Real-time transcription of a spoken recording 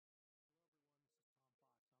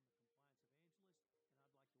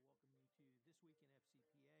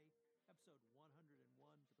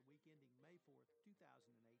4th,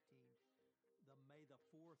 2018, the May the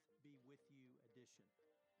 4th Be With You edition.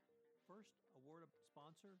 First, a word of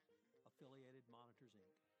sponsor, Affiliated Monitors,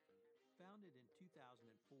 Inc. Founded in 2004,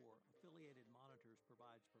 Affiliated Monitors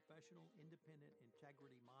provides professional, independent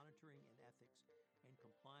integrity monitoring and ethics and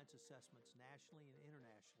compliance assessments nationally and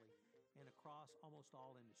internationally and across almost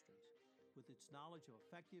all industries. With its knowledge of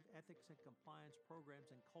effective ethics and compliance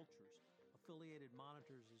programs and cultures, Affiliated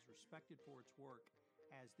Monitors is respected for its work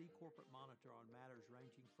as the corporate monitor on matters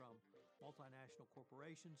ranging from multinational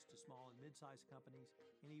corporations to small and mid-sized companies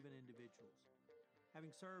and even individuals.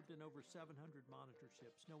 Having served in over 700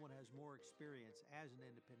 monitorships, no one has more experience as an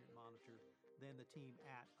independent monitor than the team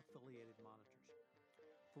at Affiliated Monitors.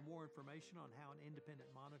 For more information on how an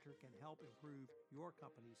independent monitor can help improve your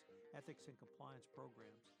company's ethics and compliance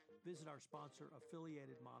programs, visit our sponsor,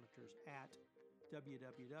 Affiliated Monitors, at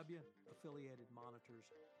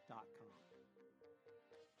www.affiliatedmonitors.com.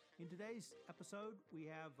 In today's episode, we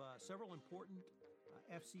have several important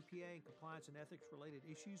FCPA and compliance and ethics related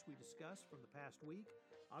issues we discussed from the past week.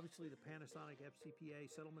 Obviously, the Panasonic FCPA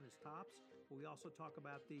settlement is tops, but we also talk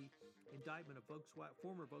about the indictment of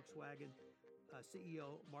former Volkswagen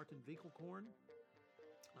CEO Martin Winkelkorn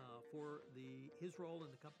for his role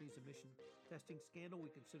in the company's emission testing scandal.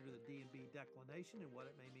 We consider the D&B declination and what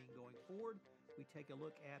it may mean going forward. We take a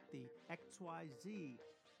look at the XYZ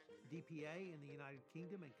DPA in the United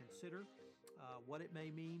Kingdom and consider what it may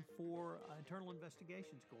mean for internal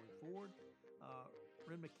investigations going forward.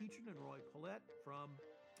 Ren McEachern and Roy Paulette from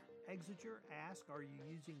Exeger ask, are you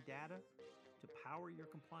using data to power your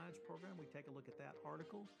compliance program? We take a look at that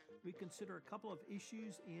article. We consider a couple of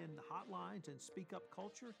issues in hotlines and speak up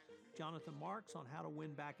culture. Jonathan Marks on how to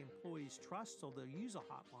win back employees' trust so they'll use a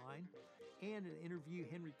hotline, and an interview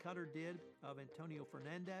Henry Cutter did of Antonio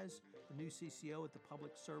Fernandez, the new CCO at the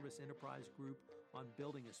Public Service Enterprise Group, on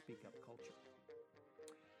building a speak up culture.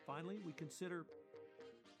 Finally, we consider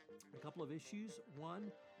a couple of issues.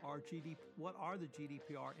 One, what are the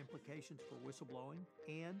GDPR implications for whistleblowing,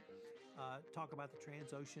 and talk about the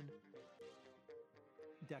Transocean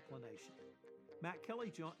declination. Matt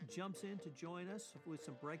Kelly jumps in to join us with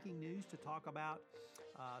some breaking news to talk about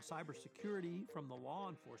cybersecurity from the law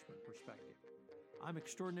enforcement perspective. I'm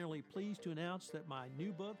extraordinarily pleased to announce that my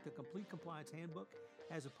new book, The Complete Compliance Handbook,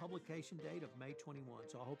 has a publication date of May 21,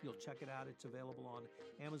 so I hope you'll check it out. It's available on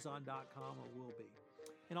Amazon.com, or will be.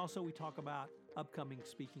 And also we talk about upcoming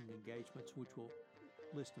speaking engagements, which we'll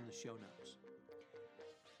list in the show notes.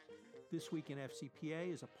 This Week in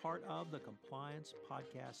FCPA is a part of the Compliance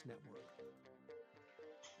Podcast Network.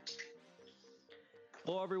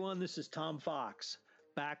 Hello, everyone. This is Tom Fox,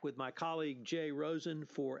 back with my colleague Jay Rosen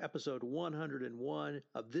for episode 101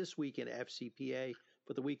 of This Week in FCPA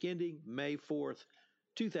for the week ending May 4th,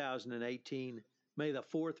 2018. May the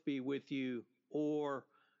 4th be with you, or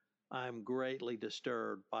I'm greatly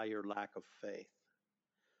disturbed by your lack of faith.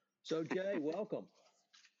 So, Jay, welcome.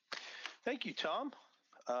 Thank you, Tom.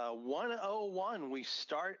 101, we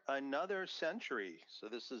start another century. So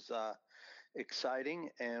this is exciting.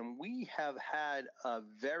 And we have had a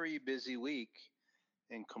very busy week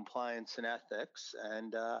in compliance and ethics.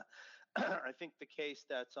 And I think the case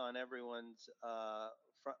that's on everyone's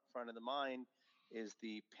front of the mind is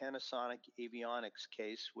the Panasonic Avionics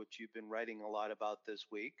case, which you've been writing a lot about this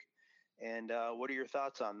week. And what are your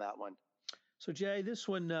thoughts on that one? So, Jay, this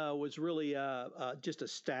one was really just a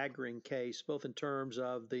staggering case, both in terms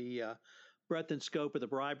of the breadth and scope of the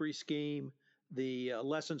bribery scheme, the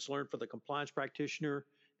lessons learned for the compliance practitioner,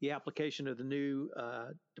 the application of the new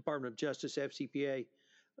Department of Justice FCPA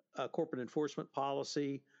corporate enforcement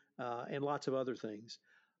policy, and lots of other things.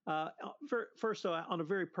 First, on a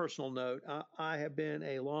very personal note, I have been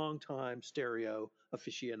a long-time stereo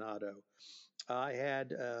aficionado. I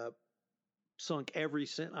had sunk every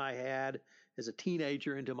cent I had as a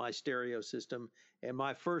teenager into my stereo system, and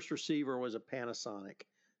my first receiver was a Panasonic.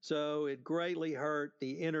 So it greatly hurt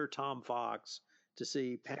the inner Tom Fox to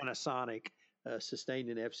see Panasonic sustained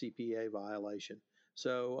an FCPA violation.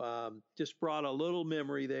 So just brought a little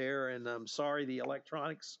memory there, and I'm sorry the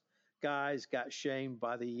electronics guys got shamed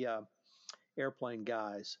by the airplane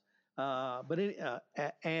guys.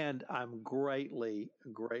 And I'm greatly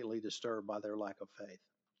disturbed by their lack of faith.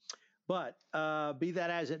 But be that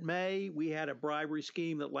as it may, we had a bribery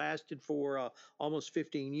scheme that lasted for almost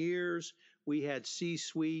 15 years. We had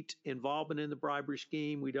C-suite involvement in the bribery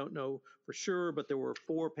scheme. We don't know for sure, but there were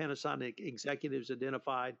 4 Panasonic executives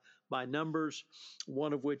identified by numbers,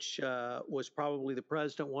 one of which was probably the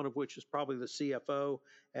president, one of which was probably the CFO,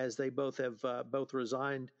 as they both have both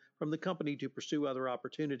resigned from the company to pursue other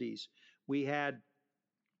opportunities. We had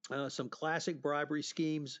some classic bribery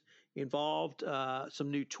schemes involved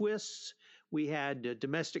some new twists. We had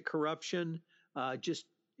domestic corruption, just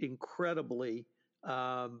incredibly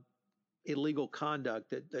illegal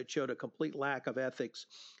conduct that showed a complete lack of ethics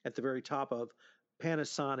at the very top of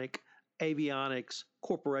Panasonic Avionics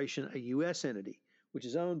Corporation, a U.S. entity, which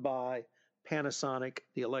is owned by Panasonic,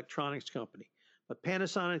 the electronics company. But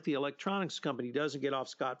Panasonic, the electronics company, doesn't get off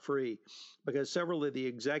scot-free because several of the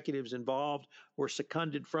executives involved were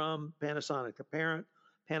seconded from Panasonic, the parent.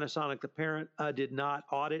 Panasonic, the parent, did not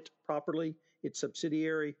audit properly its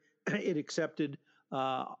subsidiary. It accepted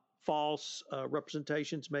false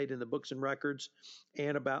representations made in the books and records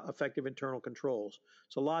and about effective internal controls.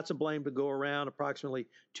 So lots of blame to go around, approximately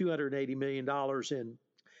 $280 million in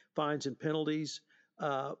fines and penalties.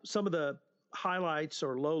 Some of the highlights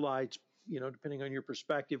or lowlights, depending on your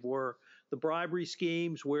perspective, were the bribery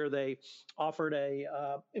schemes where they offered a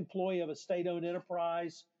employee of a state-owned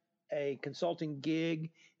enterprise a consulting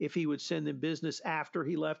gig if he would send them business after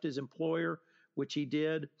he left his employer, which he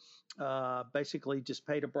did. Basically just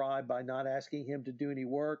paid a bribe by not asking him to do any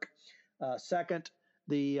work. Second,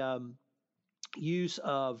 the use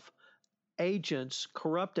of agents,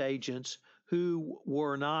 corrupt agents, who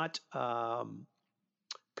were not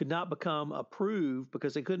could not become approved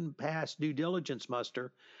because they couldn't pass due diligence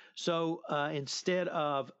muster. So instead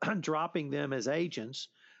of dropping them as agents,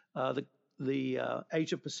 the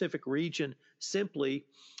Asia Pacific region simply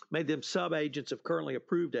made them sub-agents of currently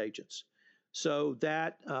approved agents. So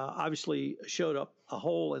that obviously showed up a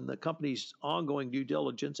hole in the company's ongoing due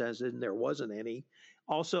diligence, as in there wasn't any.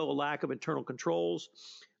 Also, a lack of internal controls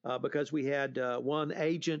because we had one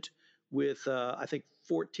agent with, I think,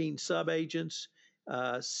 14 sub-agents,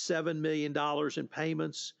 $7 million in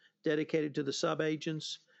payments dedicated to the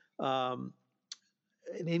sub-agents, an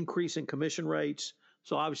increase in commission rates.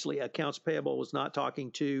 So obviously, accounts payable was not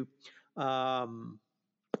talking to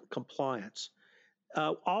compliance.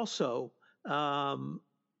 Also,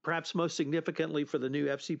 perhaps most significantly for the new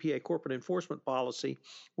FCPA corporate enforcement policy,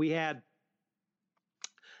 we had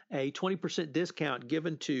a 20% discount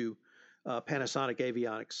given to Panasonic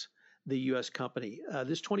Avionics, the U.S. company.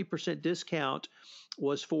 This 20% discount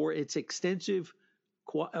was for its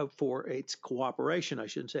cooperation, I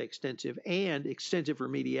shouldn't say extensive, and extensive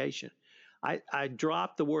remediation. I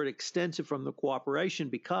dropped the word extensive from the cooperation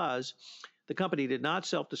because the company did not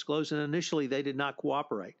self-disclose, and initially they did not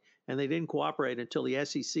cooperate. And they didn't cooperate until the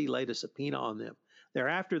SEC laid a subpoena on them.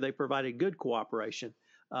 Thereafter, they provided good cooperation,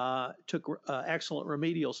 took excellent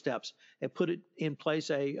remedial steps, and put in place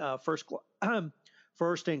a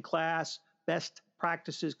first-in-class best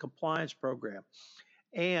practices compliance program.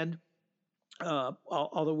 And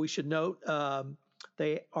although we should note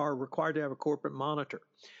they are required to have a corporate monitor.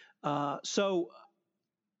 So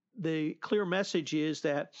the clear message is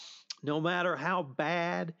that no matter how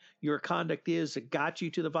bad your conduct is that got you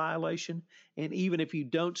to the violation, and even if you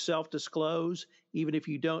don't self-disclose, even if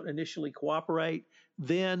you don't initially cooperate,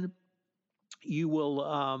 then you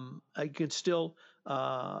will you can still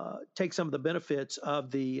take some of the benefits of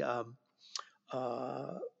the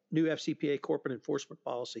new FCPA corporate enforcement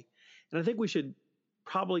policy. And I think we should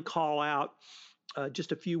probably call out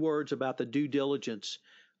just a few words about the due diligence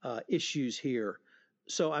issues here.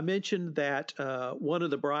 So I mentioned that one of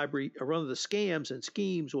the scams and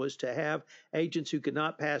schemes was to have agents who could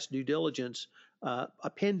not pass due diligence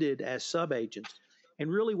appended as sub-agents.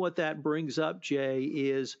 And really what that brings up, Jay,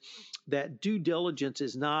 is that due diligence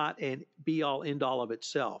is not an be-all, end-all of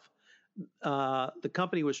itself.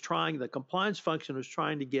 The compliance function was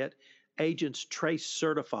trying to get agents trace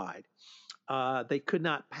certified. They could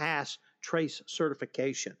not pass trace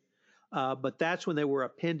certification, but that's when they were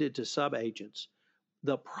appended to sub-agents.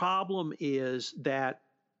 The problem is that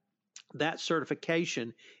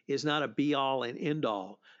certification is not a be-all and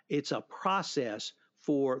end-all. It's a process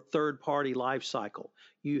for third-party life cycle.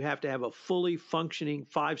 You have to have a fully functioning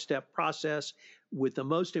 5-step process, with the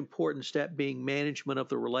most important step being management of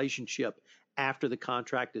the relationship after the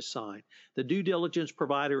contract is signed. The due diligence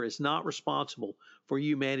provider is not responsible for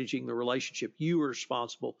you managing the relationship. You are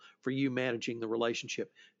responsible for you managing the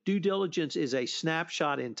relationship. Due diligence is a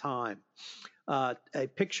snapshot in time. A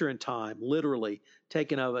picture in time, literally,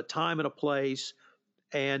 taken of a time and a place.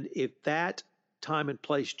 And if that time and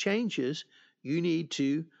place changes, you need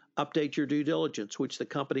to update your due diligence, which the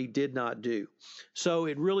company did not do. So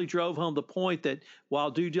it really drove home the point that while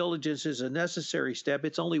due diligence is a necessary step,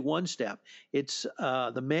 it's only one step. It's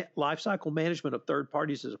the lifecycle management of third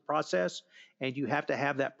parties is a process, and you have to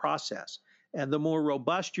have that process. And the more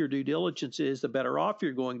robust your due diligence is, the better off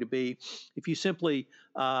you're going to be. If you simply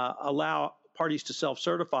allow parties to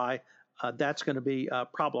self-certify, that's going to be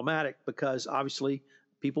problematic, because obviously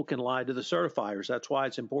people can lie to the certifiers. That's why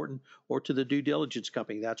it's important, or to the due diligence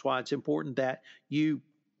company. That's why it's important that you,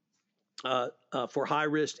 for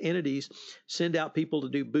high-risk entities, send out people to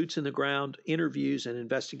do boots-in-the-ground interviews and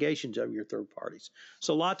investigations of your third parties.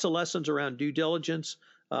 So lots of lessons around due diligence,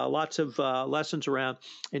 lots of lessons around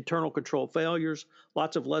internal control failures,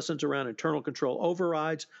 lots of lessons around internal control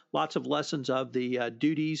overrides, lots of lessons of the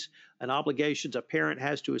duties and obligations a parent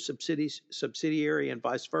has to a subsidiary and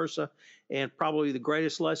vice versa. And probably the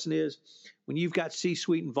greatest lesson is when you've got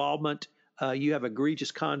C-suite involvement, you have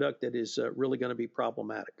egregious conduct that is really going to be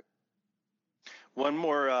problematic. One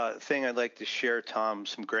more thing I'd like to share, Tom,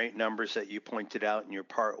 some great numbers that you pointed out in your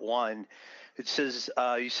part one. It says,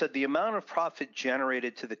 you said the amount of profit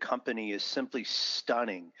generated to the company is simply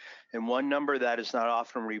stunning, and one number that is not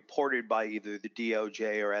often reported by either the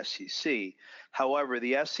DOJ or SEC. However,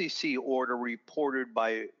 the SEC order reported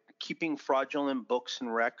by keeping fraudulent books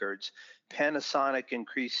and records, Panasonic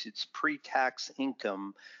increased its pre-tax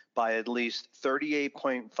income by at least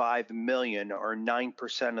 $38.5 million, or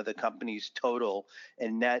 9% of the company's total,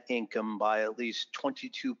 and net income by at least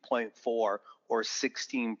 $22.4, or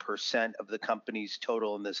 16% of the company's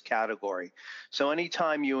total in this category. So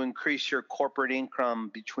anytime you increase your corporate income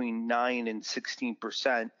between 9 and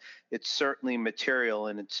 16%, it's certainly material,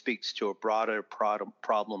 and it speaks to a broader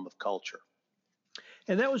problem of culture.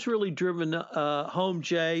 And that was really driven home,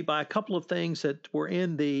 Jay, by a couple of things that were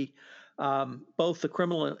in the both the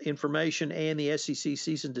criminal information and the SEC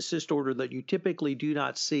cease and desist order that you typically do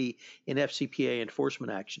not see in FCPA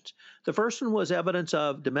enforcement actions. The first one was evidence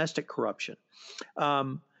of domestic corruption.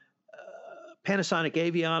 Panasonic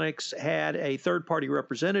Avionics had a third-party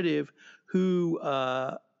representative who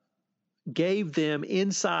gave them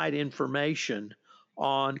inside information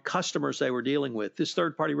on customers they were dealing with. This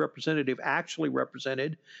third-party representative actually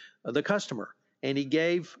represented the customer, and he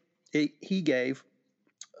gave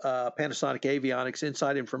Panasonic Avionics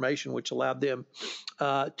inside information, which allowed them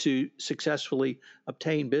to successfully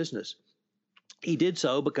obtain business. He did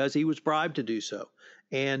so because he was bribed to do so,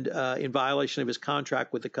 and in violation of his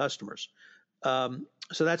contract with the customers. So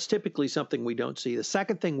that's typically something we don't see. The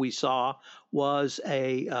second thing we saw was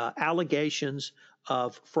allegations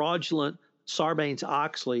of fraudulent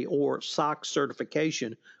Sarbanes-Oxley, or SOX,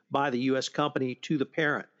 certification by the U.S. company to the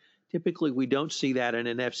parent. Typically, we don't see that in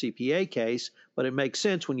an FCPA case, but it makes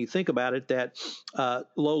sense when you think about it that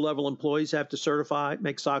low-level employees have to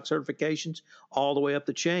make SOX certifications all the way up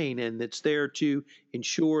the chain, and it's there to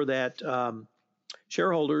ensure that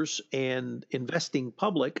shareholders and investing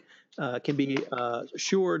public can be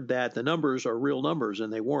assured that the numbers are real numbers,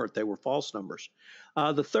 and they weren't. They were false numbers.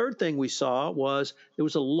 The third thing we saw was there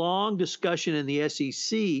was a long discussion in the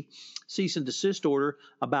SEC cease and desist order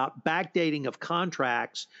about backdating of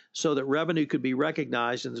contracts so that revenue could be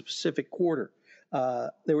recognized in the specific quarter.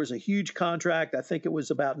 There was a huge contract. I think it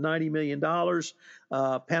was about $90 million.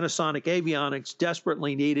 Panasonic Avionics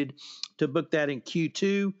desperately needed to book that in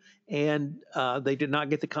Q2, and they did not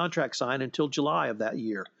get the contract signed until July of that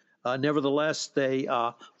year. Nevertheless, they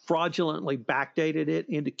fraudulently backdated it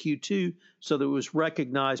into Q2 so that it was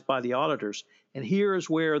recognized by the auditors. And here is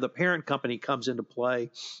where the parent company comes into play.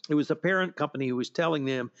 It was the parent company who was telling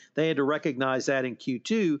them they had to recognize that in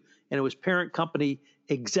Q2, and it was parent company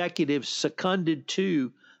executives seconded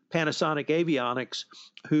to Panasonic Avionics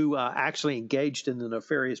who actually engaged in the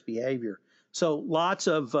nefarious behavior. So lots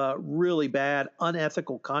of really bad,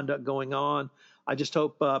 unethical conduct going on. I just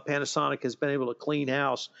hope Panasonic has been able to clean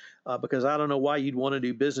house because I don't know why you'd want to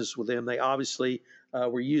do business with them. They obviously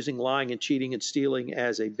were using lying and cheating and stealing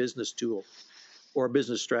as a business tool or a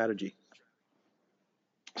business strategy.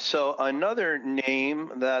 So another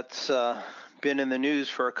name that's been in the news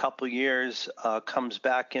for a couple of years comes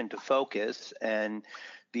back into focus, and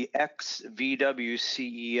the ex-VW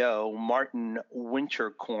CEO, Martin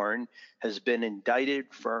Winterkorn, has been indicted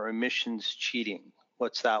for emissions cheating.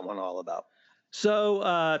 What's that one all about?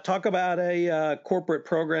 So talk about a corporate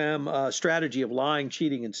program strategy of lying,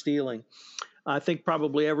 cheating, and stealing. I think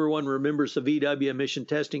probably everyone remembers the VW emission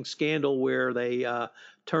testing scandal where they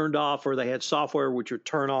turned off, or they had software which would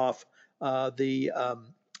turn off the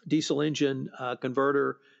diesel engine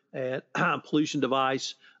converter and pollution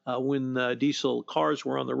device when diesel cars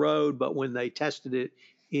were on the road, but when they tested it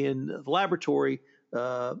in the laboratory,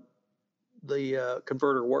 the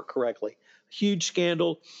converter worked correctly. Huge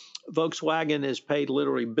scandal. Volkswagen has paid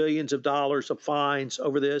literally billions of dollars of fines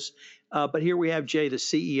over this. But here we have Jay, the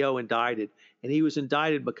CEO, indicted. And he was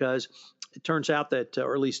indicted because it turns out that,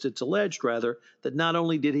 or at least it's alleged rather, that not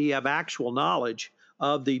only did he have actual knowledge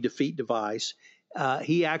of the defeat device,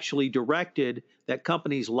 he actually directed that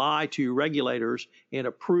companies lie to regulators and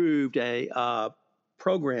approved a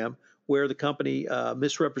program where the company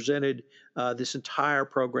misrepresented this entire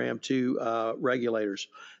program to regulators.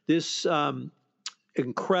 This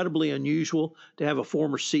incredibly unusual to have a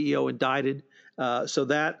former CEO indicted. So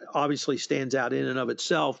that obviously stands out in and of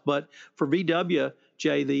itself. But for VW,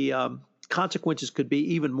 Jay, the consequences could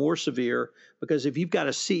be even more severe, because if you've got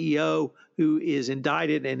a CEO who is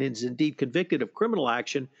indicted and is indeed convicted of criminal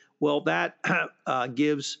action, well, that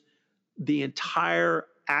gives the entire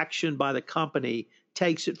action by the company,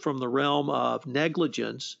 takes it from the realm of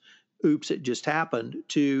negligence, oops, it just happened,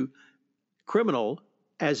 to criminal,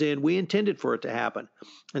 as in we intended for it to happen.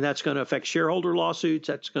 And that's going to affect shareholder lawsuits.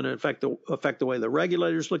 That's going to affect the way the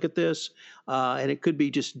regulators look at this. And it could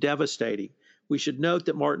be just devastating. We should note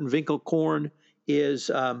that Martin Winkelkorn is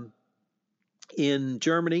in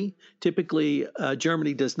Germany. Typically,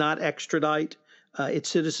 Germany does not extradite its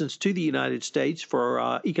citizens to the United States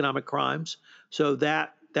for economic crimes. So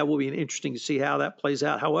that will be interesting to see how that plays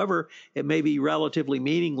out. However, it may be relatively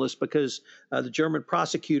meaningless, because the German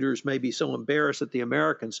prosecutors may be so embarrassed that the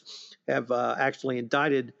Americans have actually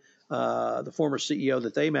indicted the former CEO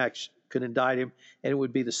that they could indict him, and it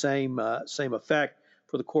would be the same effect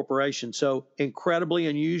for the corporation. So incredibly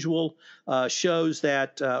unusual, shows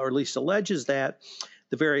that, or at least alleges that,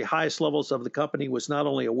 the very highest levels of the company was not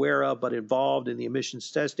only aware of, but involved in the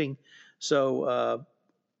emissions testing. So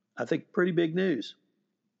I think pretty big news.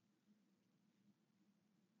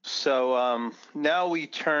 So now we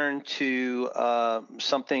turn to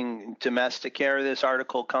something domestic here. This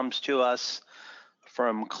article comes to us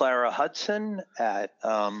from Clara Hudson at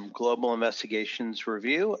Global Investigations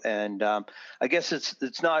Review, and I guess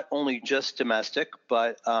it's not only just domestic,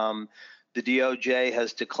 but the DOJ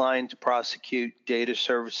has declined to prosecute data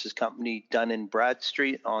services company Dun &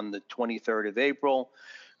 Bradstreet on the 23rd of April,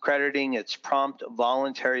 crediting its prompt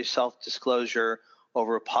voluntary self-disclosure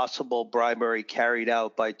over a possible bribery carried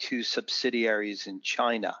out by two subsidiaries in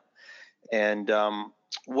China. And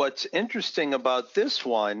what's interesting about this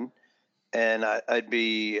one, and I'd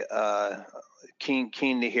be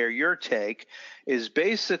keen to hear your take, is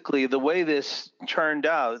basically the way this turned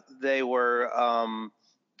out. They were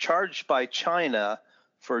charged by China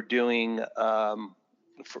for doing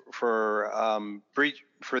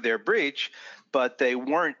for their breach, but they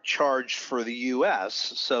weren't charged for the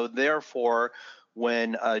U.S. So therefore,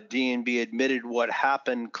 when D&B admitted what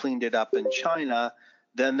happened, cleaned it up in China,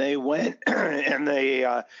 then they went and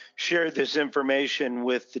they shared this information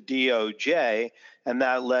with the DOJ, and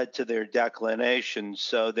that led to their declination.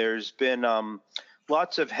 So there's been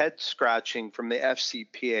lots of head scratching from the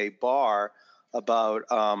FCPA bar about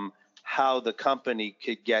how the company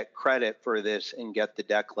could get credit for this and get the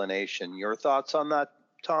declination. Your thoughts on that,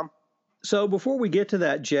 Tom? So before we get to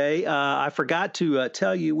that, Jay, I forgot to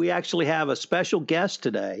tell you, we actually have a special guest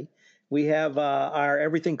today. We have our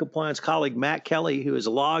Everything Compliance colleague, Matt Kelly, who is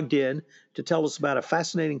logged in to tell us about a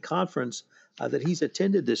fascinating conference that he's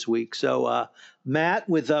attended this week. So, Matt,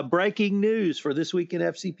 with breaking news for This Week in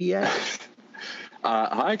FCPA.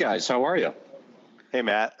 Hi, guys. How are you? Hey,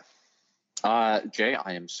 Matt. Jay,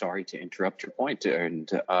 I am sorry to interrupt your point,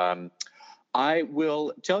 and I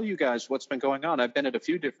will tell you guys what's been going on. I've been at a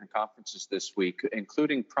few different conferences this week,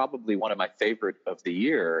 including probably one of my favorite of the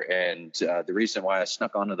year. And the reason why I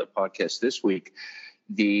snuck onto the podcast this week,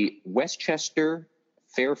 the Westchester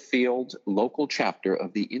Fairfield local chapter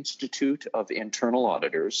of the Institute of Internal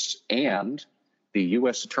Auditors and the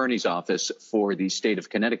U.S. Attorney's Office for the state of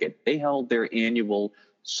Connecticut, they held their annual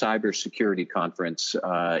cybersecurity conference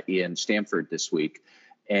in Stamford this week.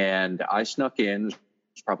 And I snuck in.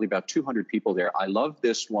 There's probably about 200 people there. I love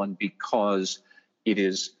this one because it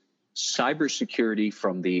is cybersecurity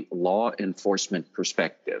from the law enforcement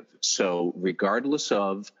perspective. So regardless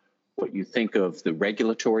of what you think of the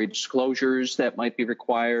regulatory disclosures that might be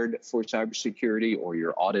required for cybersecurity or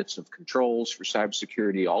your audits of controls for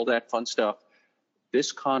cybersecurity, all that fun stuff,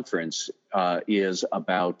 this conference is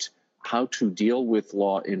about how to deal with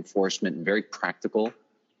law enforcement in very practical,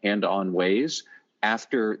 hand-on ways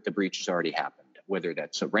after the breach has already happened, whether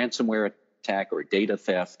that's a ransomware attack or data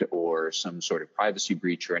theft or some sort of privacy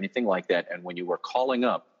breach or anything like that. And when you are calling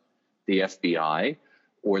up the FBI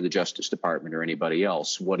or the Justice Department or anybody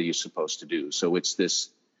else, what are you supposed to do? So it's this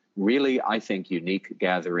really, I think, unique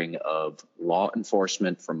gathering of law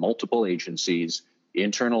enforcement from multiple agencies,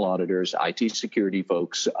 internal auditors, IT security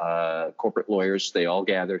folks, corporate lawyers. They all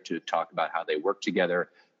gather to talk about how they work together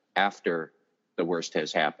after the worst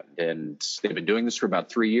has happened. And they've been doing this for about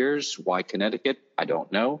 3 years. Why Connecticut? I don't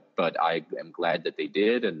know, but I am glad that they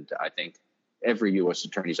did. And I think every U.S.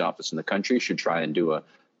 Attorney's Office in the country should try and do a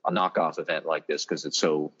knockoff event like this because it's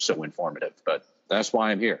so informative. But that's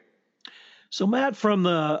why I'm here. So, Matt, from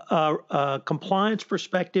the compliance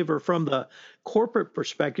perspective or from the corporate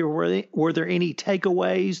perspective, were there any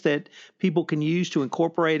takeaways that people can use to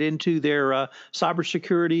incorporate into their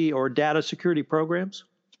cybersecurity or data security programs?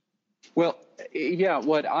 Well, yeah,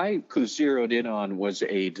 what I zeroed in on was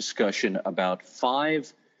a discussion about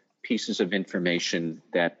 5 pieces of information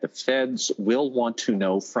that the feds will want to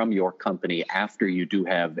know from your company after you do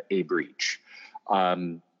have a breach.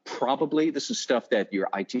 Probably this is stuff that your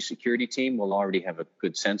IT security team will already have a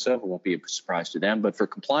good sense of. It won't be a surprise to them. But for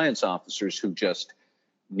compliance officers who just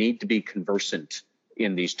need to be conversant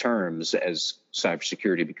in these terms as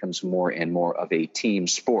cybersecurity becomes more and more of a team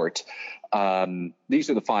sport, these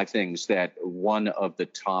are the 5 things that one of the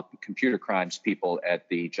top computer crimes people at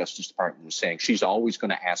the Justice Department was saying she's always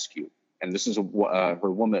going to ask you. And this is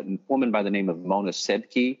her woman by the name of Mona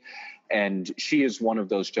Sedke, and she is one of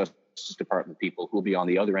those Justice Department people who will be on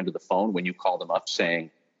the other end of the phone when you call them up saying,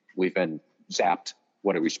 we've been zapped,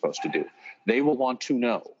 what are we supposed to do? They will want to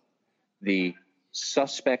know the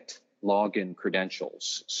suspect login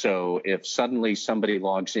credentials. So if suddenly somebody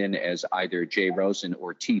logs in as either Jay Rosen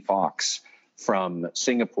or T Fox from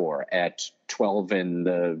Singapore at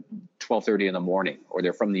 12:30 in the morning, or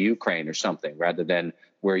they're from the Ukraine or something, rather than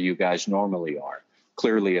where you guys normally are,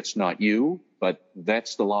 clearly it's not you, but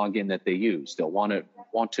that's the login that they use. They'll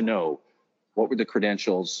want to know what were the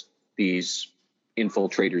credentials these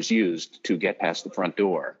infiltrators used to get past the front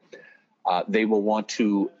door. They will want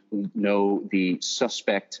to know the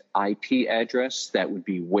suspect IP address. That would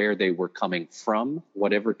be where they were coming from,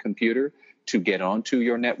 whatever computer, to get onto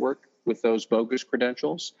your network with those bogus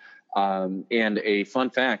credentials. And a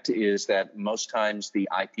fun fact is that most times the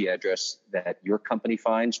IP address that your company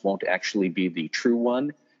finds won't actually be the true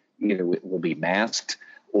one. Either it will be masked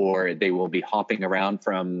or they will be hopping around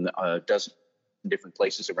from a dozen different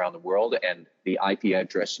places around the world, and the IP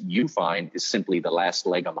address you find is simply the last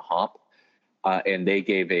leg on the hop. And they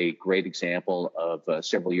gave a great example of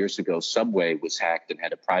several years ago, Subway was hacked and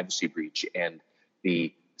had a privacy breach, and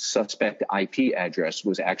the suspect IP address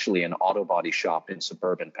was actually an auto body shop in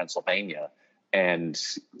suburban Pennsylvania. And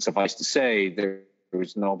suffice to say, there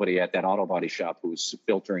was nobody at that auto body shop who was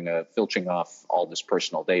filtering off all this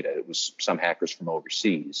personal data. It was some hackers from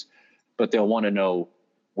overseas. But they'll want to know,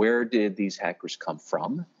 where did these hackers come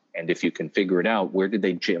from? And if you can figure it out, where did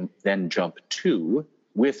they then jump to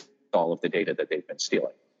with all of the data that they've been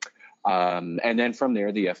stealing? And then from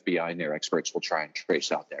there, the FBI and their experts will try and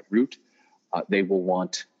trace out that route. They will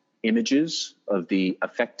want images of the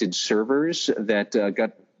affected servers that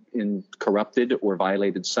got corrupted or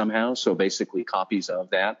violated somehow. So basically copies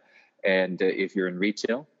of that. And if you're in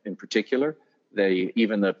retail in particular,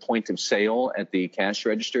 even the point of sale at the cash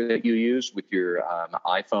register that you use with your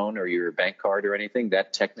iPhone or your bank card or anything,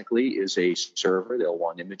 that technically is a server. They'll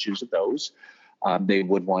want images of those. They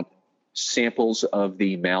would want samples of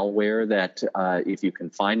the malware that if you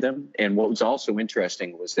can find them. And what was also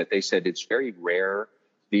interesting was that they said it's very rare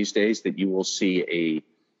these days that you will see a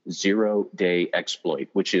 0-day exploit,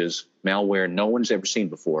 which is malware no one's ever seen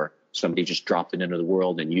before. Somebody just dropped it into the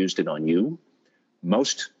world and used it on you.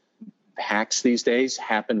 Most hacks these days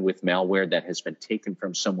happen with malware that has been taken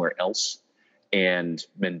from somewhere else and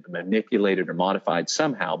been manipulated or modified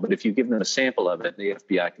somehow. But if you give them a sample of it, the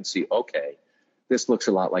FBI can see, okay, this looks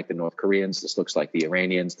a lot like the North Koreans, this looks like the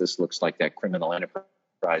Iranians, this looks like that criminal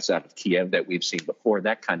enterprise out of Kiev that we've seen before,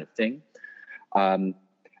 that kind of thing.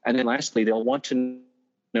 And then lastly, they'll want to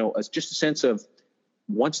know just a sense of,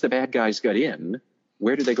 once the bad guys got in,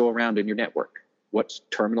 where did they go around in your network? What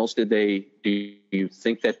terminals do you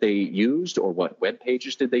think that they used, or what web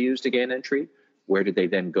pages did they use to gain entry? Where did they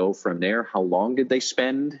then go from there? How long did they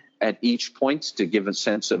spend at each point, to give a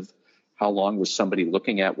sense of how long was somebody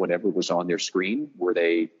looking at whatever was on their screen? Were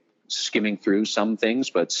they skimming through some things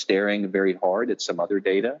but staring very hard at some other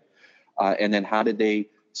data? And then how did they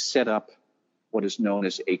set up what is known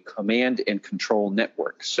as a command and control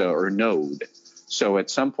network, or node? So at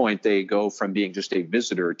some point they go from being just a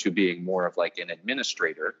visitor to being more of like an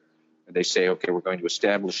administrator. And they say, okay, we're going to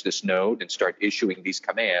establish this node and start issuing these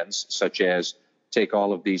commands, such as take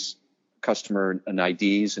all of these customer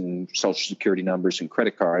IDs and social security numbers and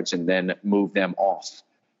credit cards and then move them off.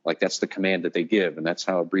 Like, that's the command that they give, and that's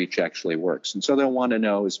how a breach actually works. And so they'll want to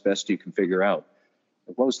know, as best you can figure out,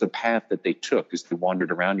 what was the path that they took as they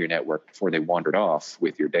wandered around your network before they wandered off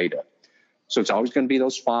with your data. So it's always going to be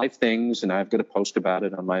those 5 things, and I've got a post about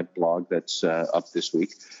it on my blog that's up this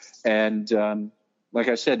week. And like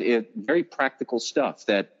I said, very practical stuff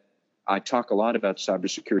that I talk a lot about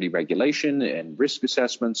cybersecurity regulation and risk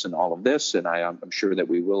assessments and all of this, and I'm sure that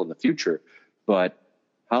we will in the future. But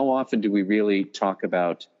how often do we really talk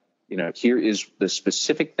about here is the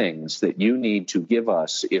specific things that you need to give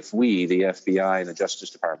us if we, the FBI and the Justice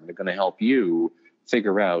Department, are going to help you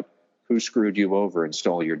figure out who screwed you over and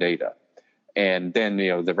stole your data. And then,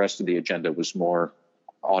 the rest of the agenda was more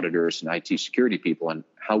auditors and IT security people, and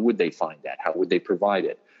how would they find that? How would they provide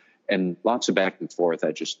it? And lots of back and forth.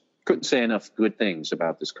 I just couldn't say enough good things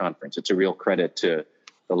about this conference. It's a real credit to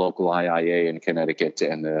the local IIA in Connecticut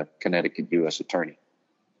and the Connecticut U.S. Attorney.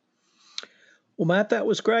 Well, Matt, that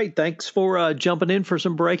was great. Thanks for jumping in for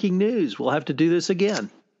some breaking news. We'll have to do this again.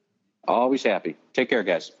 Always happy. Take care,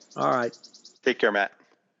 guys. All right. Take care, Matt.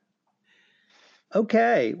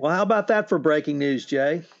 Okay. Well, how about that for breaking news,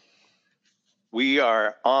 Jay? We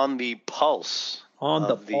are on the pulse. On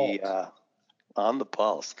the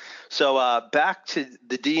pulse. So back to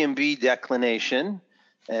the DMV declination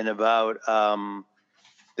and about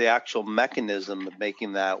the actual mechanism of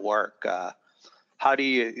making that work. How do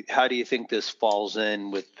you think this falls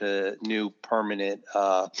in with the new permanent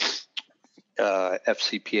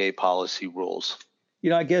FCPA policy rules?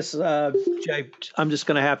 I guess, Jay, I'm just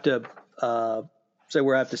going to have to say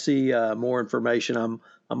we'll have to see more information.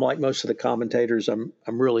 I'm like most of the commentators. I'm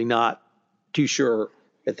really not too sure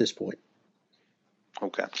at this point.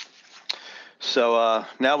 Okay. So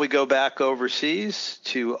now we go back overseas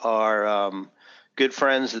to our good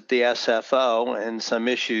friends at the SFO and some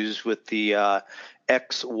issues with the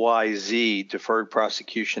XYZ Deferred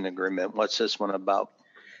Prosecution Agreement. What's this one about?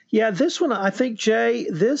 Yeah, this one, I think, Jay,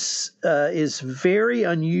 this is very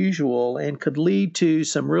unusual and could lead to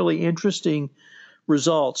some really interesting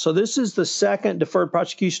results. So this is the second deferred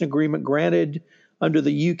prosecution agreement granted under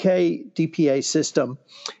the UK DPA system.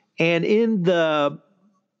 And in the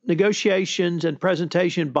negotiations and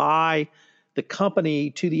presentation by the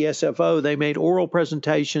company to the SFO, they made oral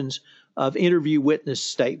presentations of interview witness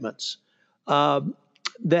statements.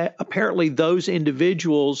 That apparently those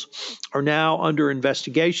individuals are now under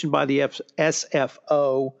investigation by the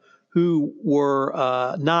SFO, who were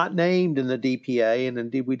not named in the DPA, and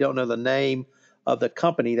indeed we don't know the name of the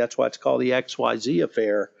company. That's why it's called the XYZ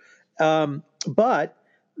affair. But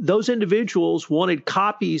those individuals wanted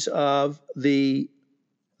copies of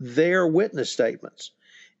their witness statements,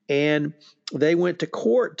 and they went to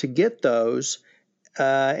court to get those.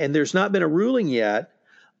 And there's not been a ruling yet,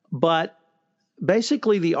 but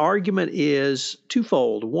basically the argument is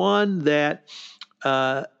twofold. One, that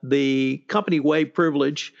the company waived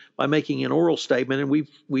privilege by making an oral statement, and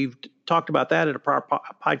we've talked about that in a prior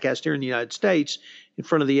podcast here in the United States in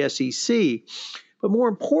front of the SEC. But more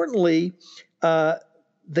importantly,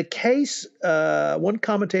 the case, one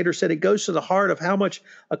commentator said, it goes to the heart of how much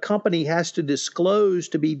a company has to disclose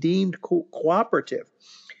to be deemed cooperative.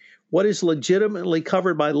 What is legitimately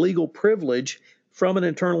covered by legal privilege from an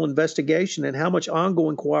internal investigation, and how much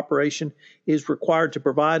ongoing cooperation is required to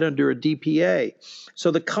provide under a DPA.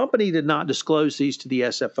 So the company did not disclose these to the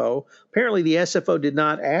SFO. Apparently the SFO did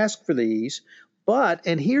not ask for these, but,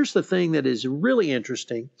 and here's the thing that is really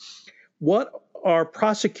interesting, what are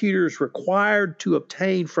prosecutors required to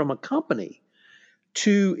obtain from a company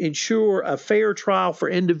to ensure a fair trial for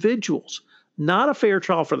individuals? Not a fair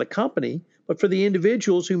trial for the company, but for the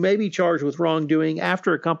individuals who may be charged with wrongdoing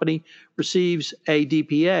after a company receives a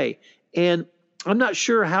DPA. And I'm not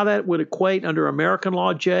sure how that would equate under American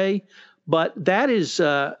law, Jay, but that is,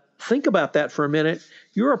 think about that for a minute.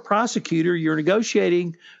 You're a prosecutor, you're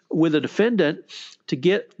negotiating with a defendant to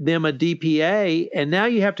get them a DPA, and now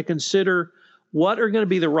you have to consider what are going to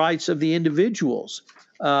be the rights of the individuals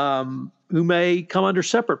who may come under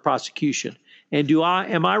separate prosecution. And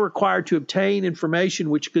am I required to obtain information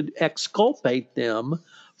which could exculpate them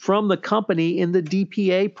from the company in the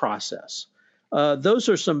DPA process? Those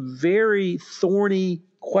are some very thorny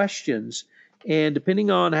questions. And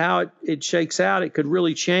depending on how it shakes out, it could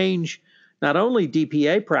really change not only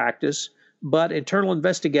DPA practice, but internal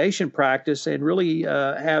investigation practice, and really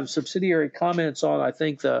have subsidiary comments on, I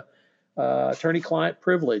think, the attorney-client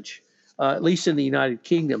privilege. At least in the United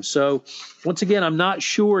Kingdom. So once again, I'm not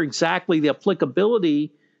sure exactly the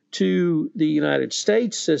applicability to the United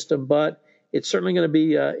States system, but it's certainly going to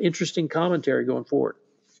be interesting commentary going forward.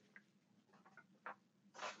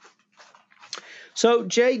 So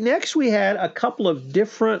Jay, next we had a couple of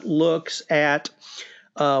different looks at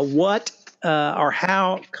what or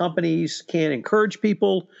how companies can encourage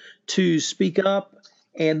people to speak up,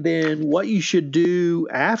 and then what you should do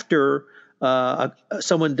after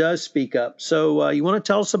someone does speak up. So you want to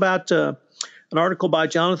tell us about an article by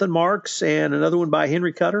Jonathan Marks and another one by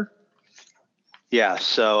Henry Cutter? Yeah,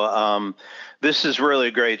 so this is really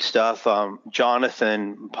great stuff.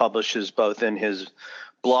 Jonathan publishes both in his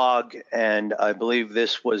blog, and I believe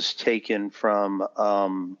this was taken from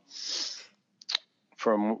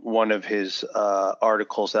one of his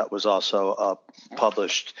articles that was also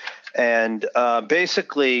published. And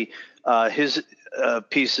basically, his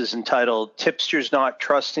piece is entitled "Tipsters Not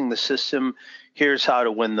Trusting the System, Here's How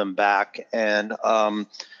to Win Them Back." And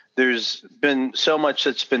there's been so much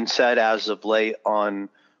that's been said as of late on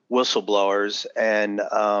whistleblowers, and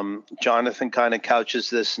Jonathan kind of couches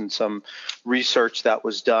this in some research that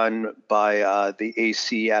was done by the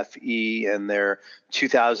ACFE and their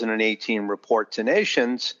 2018 report to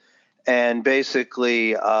nations. And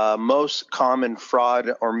basically, most common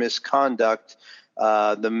fraud or misconduct,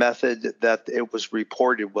 the method that it was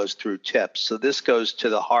reported was through tips. So this goes to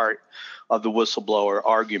the heart of the whistleblower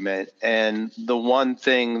argument. And the one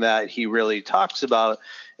thing that he really talks about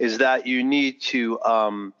is that you need to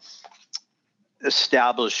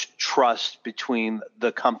establish trust between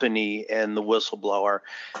the company and the whistleblower,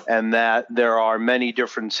 and that there are many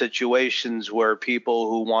different situations where people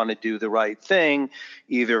who want to do the right thing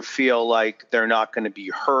either feel like they're not going to be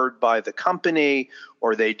heard by the company,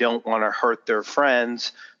 or they don't want to hurt their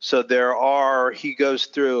friends. So he goes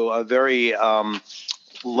through a very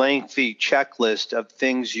lengthy checklist of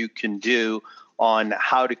things you can do on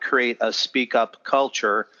how to create a speak up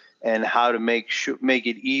culture and how to make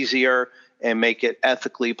it easier and make it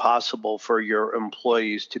ethically possible for your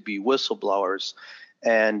employees to be whistleblowers.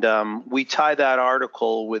 And we tie that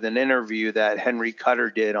article with an interview that Henry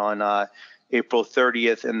Cutter did on April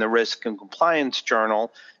 30th in the Risk and Compliance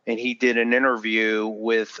Journal. And he did an interview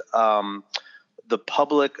with the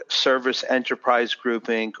Public Service Enterprise Group,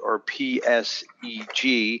 Inc., or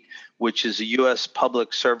PSEG, which is a U.S.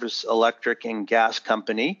 public service electric and gas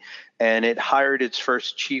company. And it hired its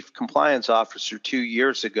first chief compliance officer 2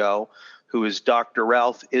 years ago, who is Dr.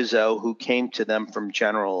 Ralph Izzo, who came to them from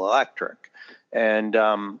General Electric. And,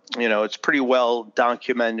 it's pretty well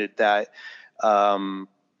documented that,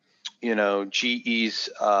 GE's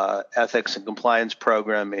ethics and compliance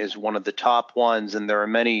program is one of the top ones. And there are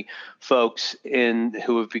many folks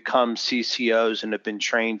who have become CCOs and have been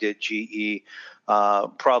trained at GE,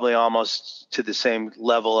 probably almost to the same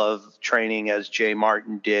level of training as Jay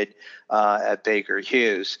Martin did at Baker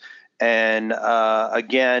Hughes. And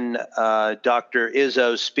again, Dr.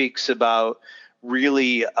 Izzo speaks about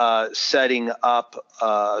really setting up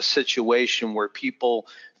a situation where people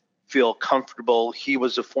feel comfortable. He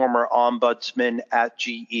was a former ombudsman at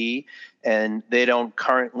GE, and they don't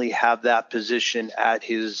currently have that position at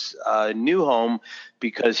his new home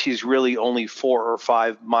because he's really only 4 or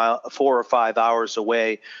 5 hours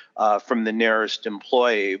away from the nearest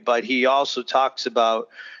employee. But he also talks about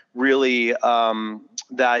really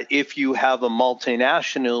that if you have a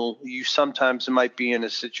multinational, you sometimes might be in a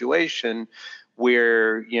situation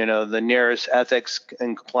where, the nearest ethics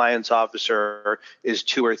and compliance officer is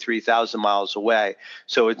 2,000 or 3,000 miles away.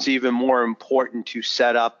 So it's even more important to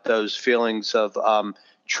set up those feelings of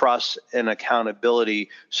trust and accountability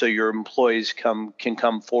so your employees can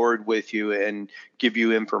come forward with you and give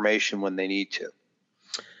you information when they need to.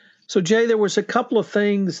 So, Jay, there was a couple of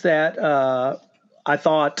things that I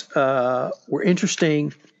thought were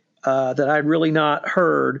interesting that I'd really not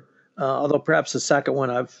heard, although perhaps the second one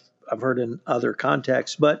I've heard in other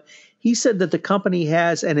contexts. But he said that the company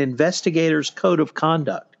has an investigator's code of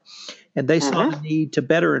conduct, and they saw the need to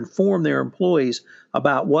better inform their employees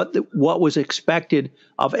about what was expected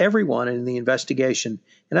of everyone in the investigation.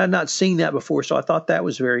 And I'd not seen that before, so I thought that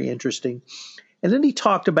was very interesting. And then he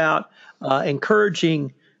talked about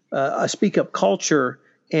encouraging a speak-up culture,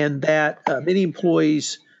 and that many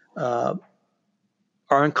employees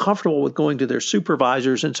are uncomfortable with going to their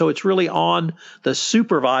supervisors. And so it's really on the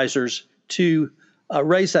supervisors to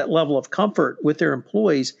raise that level of comfort with their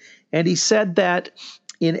employees. And he said that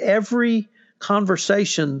in every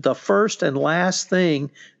conversation, the first and last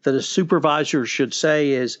thing that a supervisor should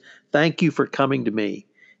say is, "Thank you for coming to me."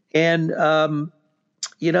 And,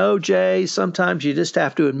 Jay, sometimes you just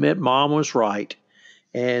have to admit mom was right.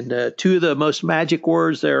 And two of the most magic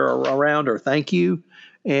words there around are thank you.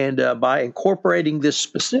 And by incorporating this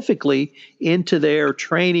specifically into their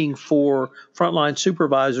training for frontline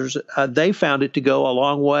supervisors, they found it to go a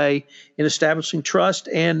long way in establishing trust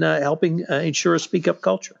and helping ensure a speak-up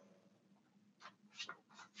culture.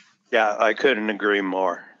 Yeah, I couldn't agree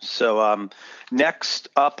more. So next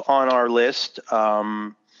up on our list,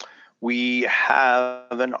 we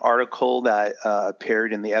have an article that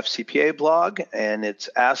appeared in the FCPA blog, and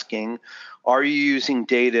it's asking, are you using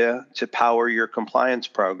data to power your compliance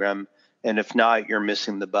program? And if not, you're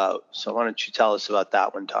missing the boat. So why don't you tell us about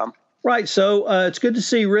that one, Tom? Right. So it's good to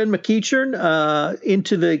see Ren McEachern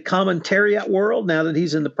into the commentariat world now that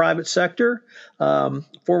he's in the private sector. Former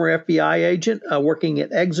FBI agent working at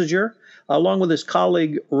Exeger, along with his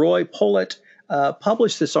colleague Roy Pollitt,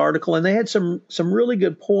 published this article, and they had some really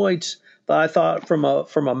good points that I thought from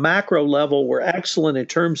a macro level were excellent in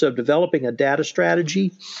terms of developing a data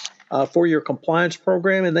strategy for your compliance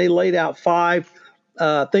program, and they laid out 5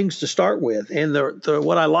 things to start with. And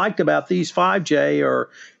what I liked about these 5, Jay, are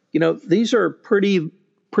these are pretty,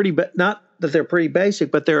 not that they're pretty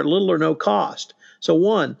basic, but they're at little or no cost. So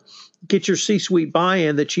 1, get your C-suite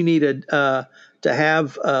buy-in that you need to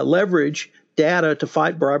have leverage data to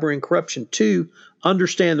fight bribery and corruption. 2,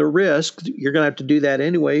 understand the risk. You're going to have to do that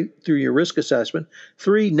anyway through your risk assessment.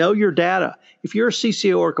 3, know your data. If you're a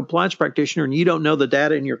CCO or a compliance practitioner and you don't know the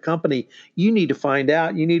data in your company, you need to find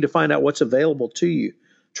out. You need to find out what's available to you.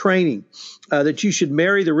 Training, that you should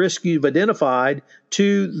marry the risk you've identified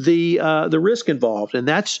to the risk involved, and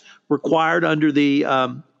that's required under the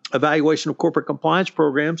evaluation of corporate compliance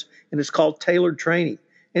programs, and it's called tailored training.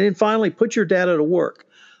 And then finally, put your data to work.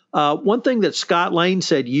 One thing that Scott Lane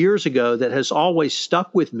said years ago that has always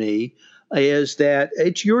stuck with me is that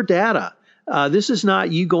it's your data. This is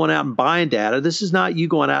not you going out and buying data. This is not you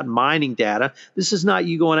going out and mining data. This is not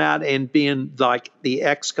you going out and being like the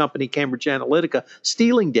X company, Cambridge Analytica,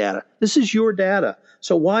 stealing data. This is your data.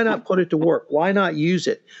 So why not put it to work? Why not use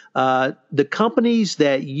it? The companies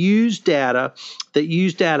that use data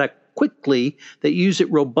quickly, that use it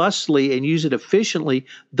robustly and use it efficiently,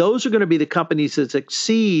 those are going to be the companies that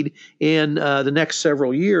succeed in the next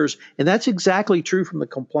several years. And that's exactly true from the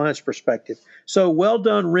compliance perspective. So well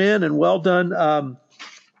done, Ren, and well done,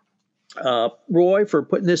 Roy, for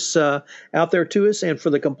putting this out there to us. And for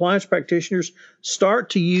the compliance practitioners, start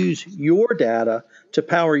to use your data to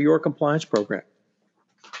power your compliance program.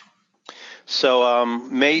 So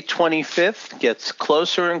May 25th gets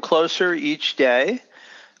closer and closer each day.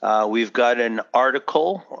 We've got an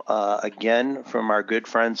article, again, from our good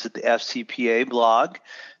friends at the FCPA blog,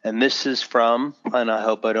 and this is from, and I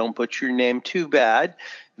hope I don't butcher your name too bad,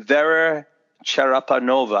 Vera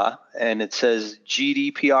Charapanova, and it says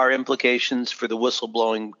GDPR implications for the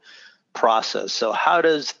whistleblowing process. So how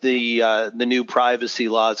does the new privacy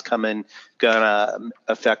laws gonna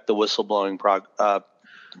affect the whistleblowing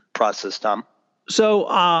process, Tom? So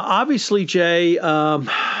obviously, Jay,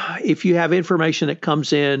 if you have information that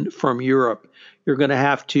comes in from Europe, you're going to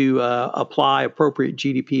have to apply appropriate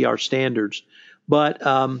GDPR standards. But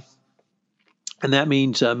and that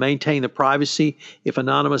means maintain the privacy. If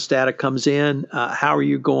anonymous data comes in, how are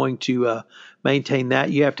you going to maintain that?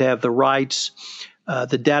 You have to have the rights.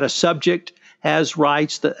 The data subject has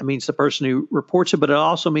rights. That means the person who reports it, but it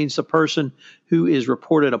also means the person who is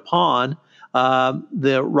reported upon,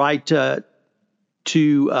 the right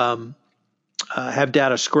to have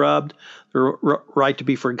data scrubbed, the right to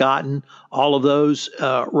be forgotten. All of those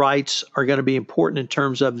rights are going to be important in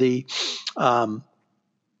terms of the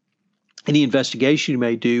any investigation you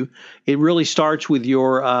may do. It really starts with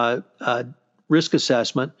your risk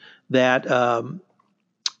assessment, that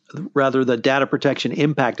rather the Data Protection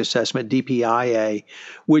Impact Assessment, DPIA,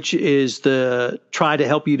 which is try to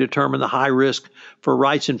help you determine the high risk for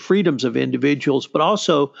rights and freedoms of individuals, but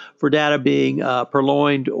also for data being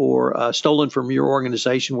purloined or stolen from your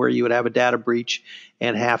organization where you would have a data breach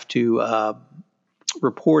and have to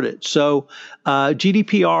report it. So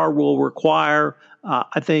GDPR will require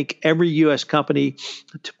I think every U.S. company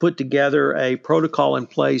to put together a protocol in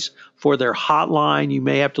place for their hotline. You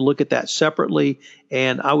may have to look at that separately,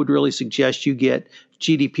 and I would really suggest you get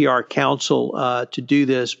GDPR counsel to do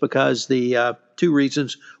this because the 2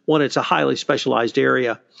 reasons. 1, it's a highly specialized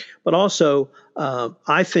area, but also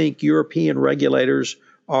I think European regulators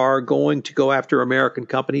are going to go after American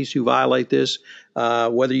companies who violate this,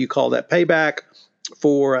 whether you call that payback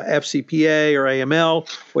for FCPA or AML,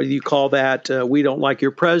 whether you call that we don't like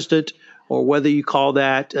your president, or whether you call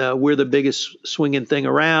that we're the biggest swinging thing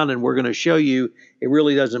around and we're going to show you, it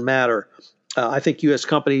really doesn't matter. I think U.S.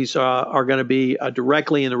 companies are going to be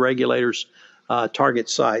directly in the regulators' target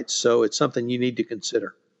sites, so it's something you need to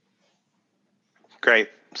consider. Great.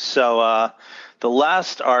 So the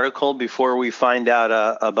last article before we find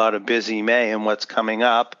out about a busy May and what's coming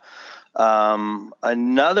up,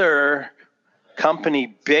 another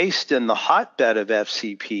company based in the hotbed of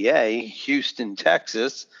FCPA, Houston,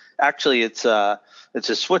 Texas. Actually, it's a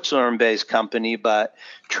Switzerland-based company, but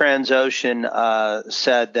Transocean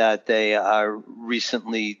said that they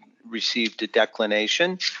recently received a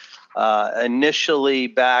declination. Initially,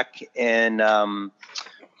 back in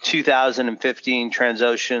 2015,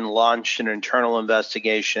 Transocean launched an internal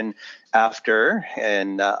investigation after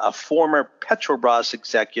a former Petrobras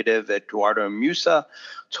executive, Eduardo Musa,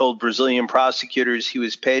 told Brazilian prosecutors he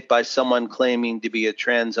was paid by someone claiming to be a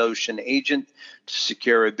Transocean agent to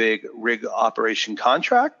secure a big rig operation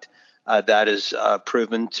contract. That is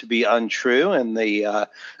proven to be untrue, and the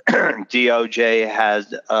DOJ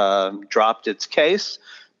has dropped its case.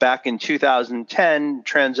 Back in 2010,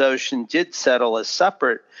 Transocean did settle a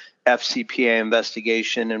separate FCPA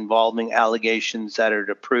investigation involving allegations that it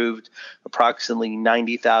approved approximately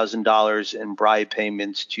 $90,000 in bribe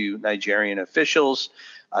payments to Nigerian officials.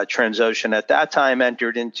 Transocean at that time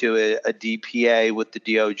entered into a DPA with the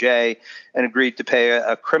DOJ and agreed to pay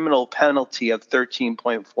a criminal penalty of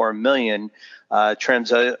 $13.4 million.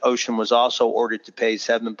 Transocean was also ordered to pay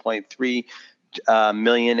 $7.3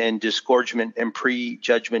 million in disgorgement and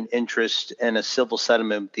pre-judgment interest and a civil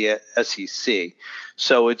settlement with the SEC.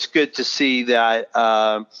 So it's good to see that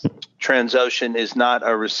Transocean is not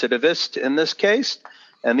a recidivist in this case.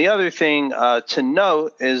 And the other thing to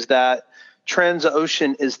note is that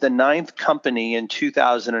Transocean is the 9th company in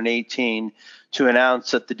 2018 to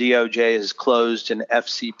announce that the DOJ has closed an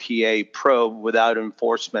FCPA probe without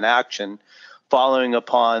enforcement action, following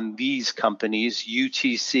upon these companies: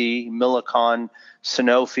 UTC, Millicom,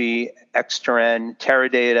 Sanofi, Exterran,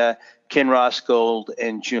 Teradata, Kinross Gold,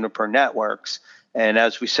 and Juniper Networks. And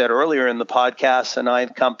as we said earlier in the podcast, the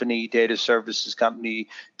 9th company, data services company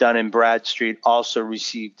Dun & Bradstreet, also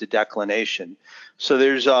received a declination. So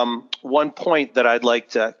there's one point that I'd like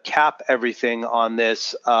to cap everything on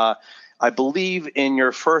this. I believe in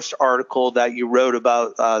your first article that you wrote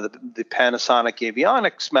about the Panasonic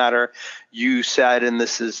avionics matter, you said, and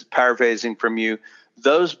this is paraphrasing from you,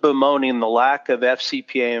 those bemoaning the lack of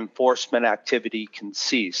FCPA enforcement activity can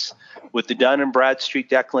cease. With the Dun & Bradstreet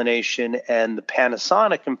declination and the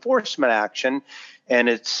Panasonic enforcement action, and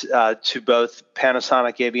it's to both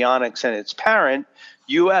Panasonic Avionics and its parent,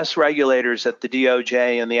 U.S. regulators at the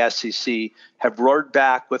DOJ and the SEC have roared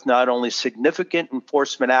back with not only significant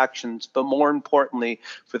enforcement actions, but more importantly,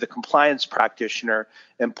 for the compliance practitioner,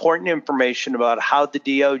 important information about how the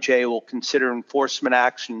DOJ will consider enforcement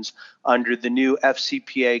actions under the new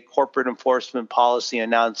FCPA corporate enforcement policy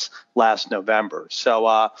announced last November.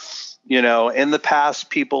 So, in the past,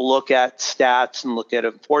 people look at stats and look at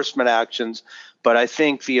enforcement actions, but I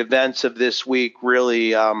think the events of this week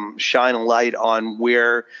really shine a light on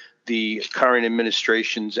where the current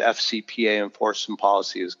administration's FCPA enforcement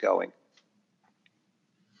policy is going.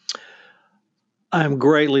 I'm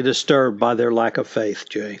greatly disturbed by their lack of faith,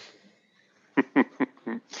 Jay.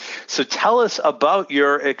 So tell us about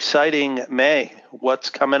your exciting May. What's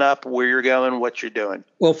coming up, where you're going, what you're doing?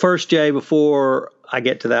 Well, first, Jay, before I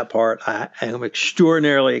get to that part, I am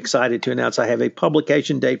extraordinarily excited to announce I have a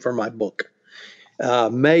publication date for my book.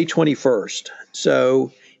 May 21st.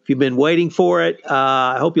 So if you've been waiting for it,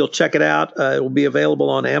 I hope you'll check it out. It will be available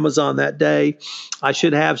on Amazon that day. I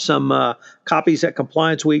should have some copies at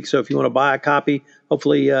Compliance Week. So if you want to buy a copy,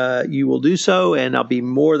 hopefully you will do so, and I'll be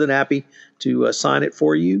more than happy to sign it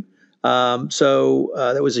for you. So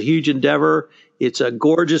that was a huge endeavor. It's a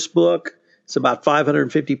gorgeous book. It's about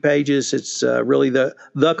 550 pages. It's really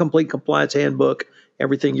the complete compliance handbook.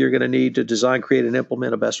 Everything you're going to need to design, create, and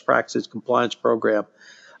implement a best practices compliance program.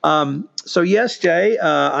 So yes, Jay,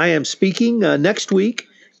 I am speaking next week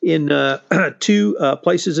in 2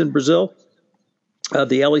 places in Brazil,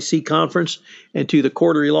 the LEC conference and to the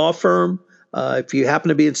Cordery Law Firm. If you happen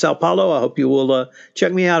to be in Sao Paulo, I hope you will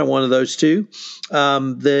check me out on one of those 2.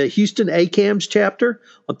 The Houston ACAMS chapter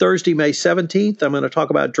on Thursday, May 17th. I'm going to talk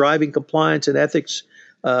about driving compliance and ethics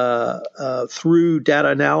through data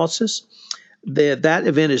analysis. That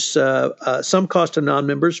event is some cost to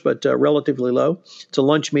non-members, but relatively low. It's a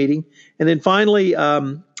lunch meeting. And then finally,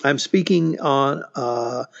 I'm speaking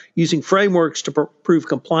on using frameworks to prove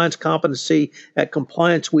compliance competency at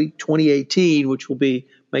Compliance Week 2018, which will be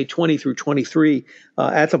May 20 through 23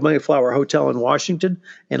 at the Mayflower Hotel in Washington.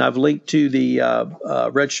 And I've linked to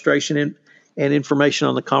the registration and information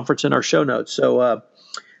on the conference in our show notes. So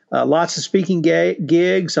lots of speaking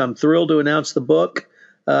gigs. I'm thrilled to announce the book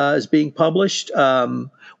is being published. Why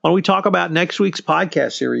don't we talk about next week's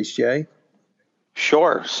podcast series, Jay?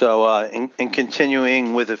 Sure. So in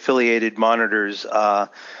continuing with Affiliated Monitor's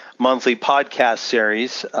monthly podcast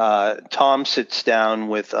series, Tom sits down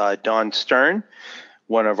with Don Stern,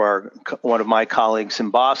 one of my colleagues in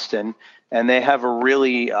Boston, and they have a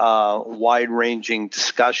really wide-ranging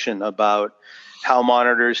discussion about how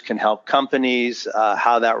monitors can help companies,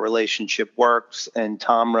 how that relationship works. And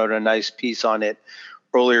Tom wrote a nice piece on it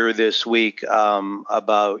earlier this week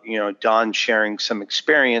about, Don sharing some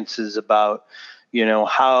experiences about,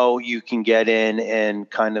 how you can get in and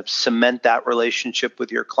kind of cement that relationship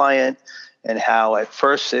with your client, and how at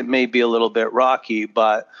first it may be a little bit rocky,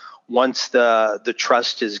 but once the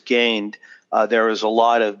trust is gained, there is a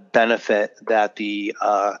lot of benefit that the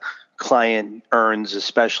client earns,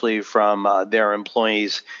 especially from their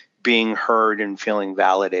employees being heard and feeling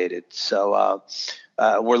validated. So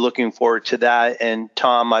we're looking forward to that. And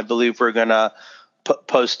Tom, I believe we're going to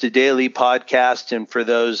post a daily podcast. And for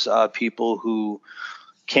those people who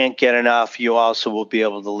can't get enough, you also will be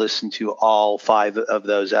able to listen to all 5 of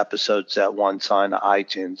those episodes at once on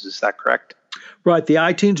iTunes. Is that correct? Right. The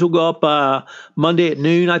iTunes will go up Monday at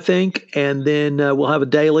noon, I think, and then we'll have a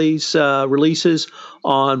dailies releases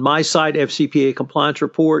on my site, FCPA Compliance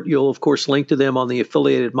Report. You'll, of course, link to them on the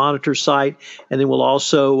Affiliated Monitor site, and then we'll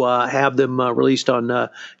also have them released on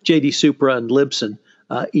JD Supra and Libsyn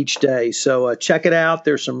each day. So check it out.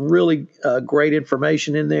 There's some really great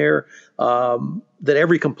information in there that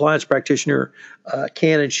every compliance practitioner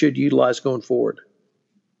can and should utilize going forward.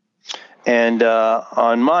 And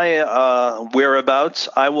on my whereabouts,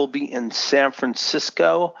 I will be in San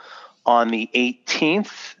Francisco on the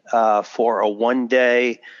 18th for a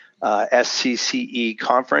one-day SCCE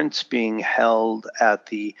conference being held at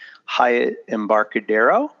the Hyatt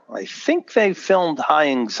Embarcadero. I think they filmed High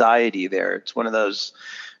Anxiety there. It's one of those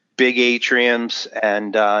big atriums,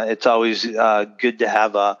 and it's always good to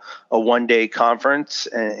have a one-day conference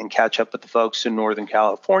and catch up with the folks in Northern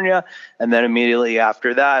California. And then immediately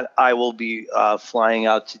after that, I will be flying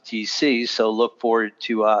out to DC. So look forward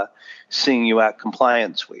to seeing you at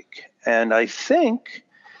Compliance Week. And I think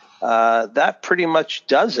that pretty much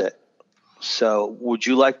does it. So would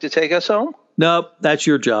you like to take us home? Nope, that's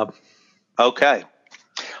your job. Okay.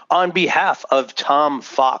 On behalf of Tom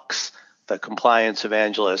Fox, the compliance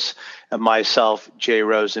evangelist, and myself, Jay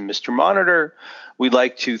Rosen, Mr. Monitor, we'd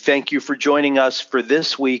like to thank you for joining us for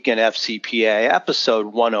this week in FCPA episode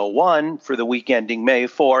 101 for the week ending May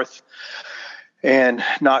 4th. And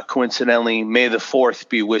not coincidentally, May the 4th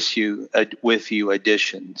be with you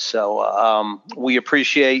edition. So we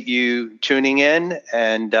appreciate you tuning in.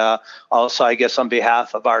 And also, I guess on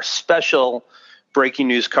behalf of our special breaking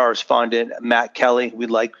news correspondent, Matt Kelly, we'd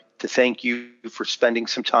like to thank you for spending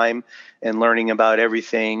some time and learning about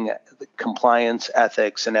everything compliance,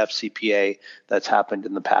 ethics, and FCPA that's happened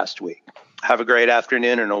in the past week. Have a great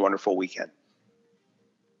afternoon and a wonderful weekend.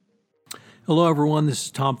 Hello, everyone. This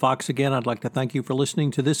is Tom Fox again. I'd like to thank you for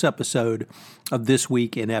listening to this episode of This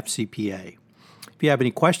Week in FCPA. If you have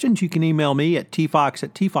any questions, you can email me at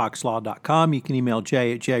tfox@tfoxlaw.com. You can email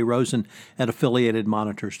Jay at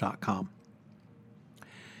jrosen@affiliatedmonitors.com.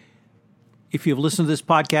 If you've listened to this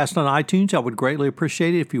podcast on iTunes, I would greatly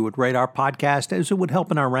appreciate it if you would rate our podcast, as it would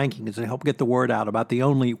help in our rankings and help get the word out about the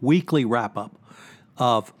only weekly wrap-up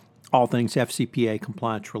of all things FCPA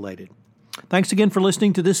compliance related. Thanks again for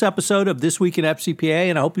listening to this episode of This Week in FCPA,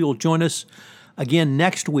 and I hope you will join us again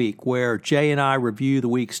next week, where Jay and I review the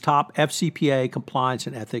week's top FCPA compliance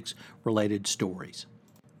and ethics related stories.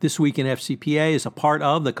 This Week in FCPA is a part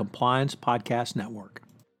of the Compliance Podcast Network.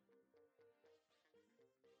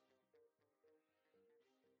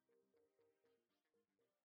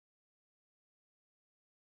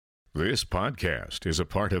 This podcast is a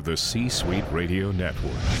part of the C-Suite Radio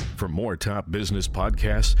Network. For more top business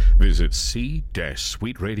podcasts, visit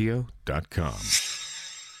c-suiteradio.com.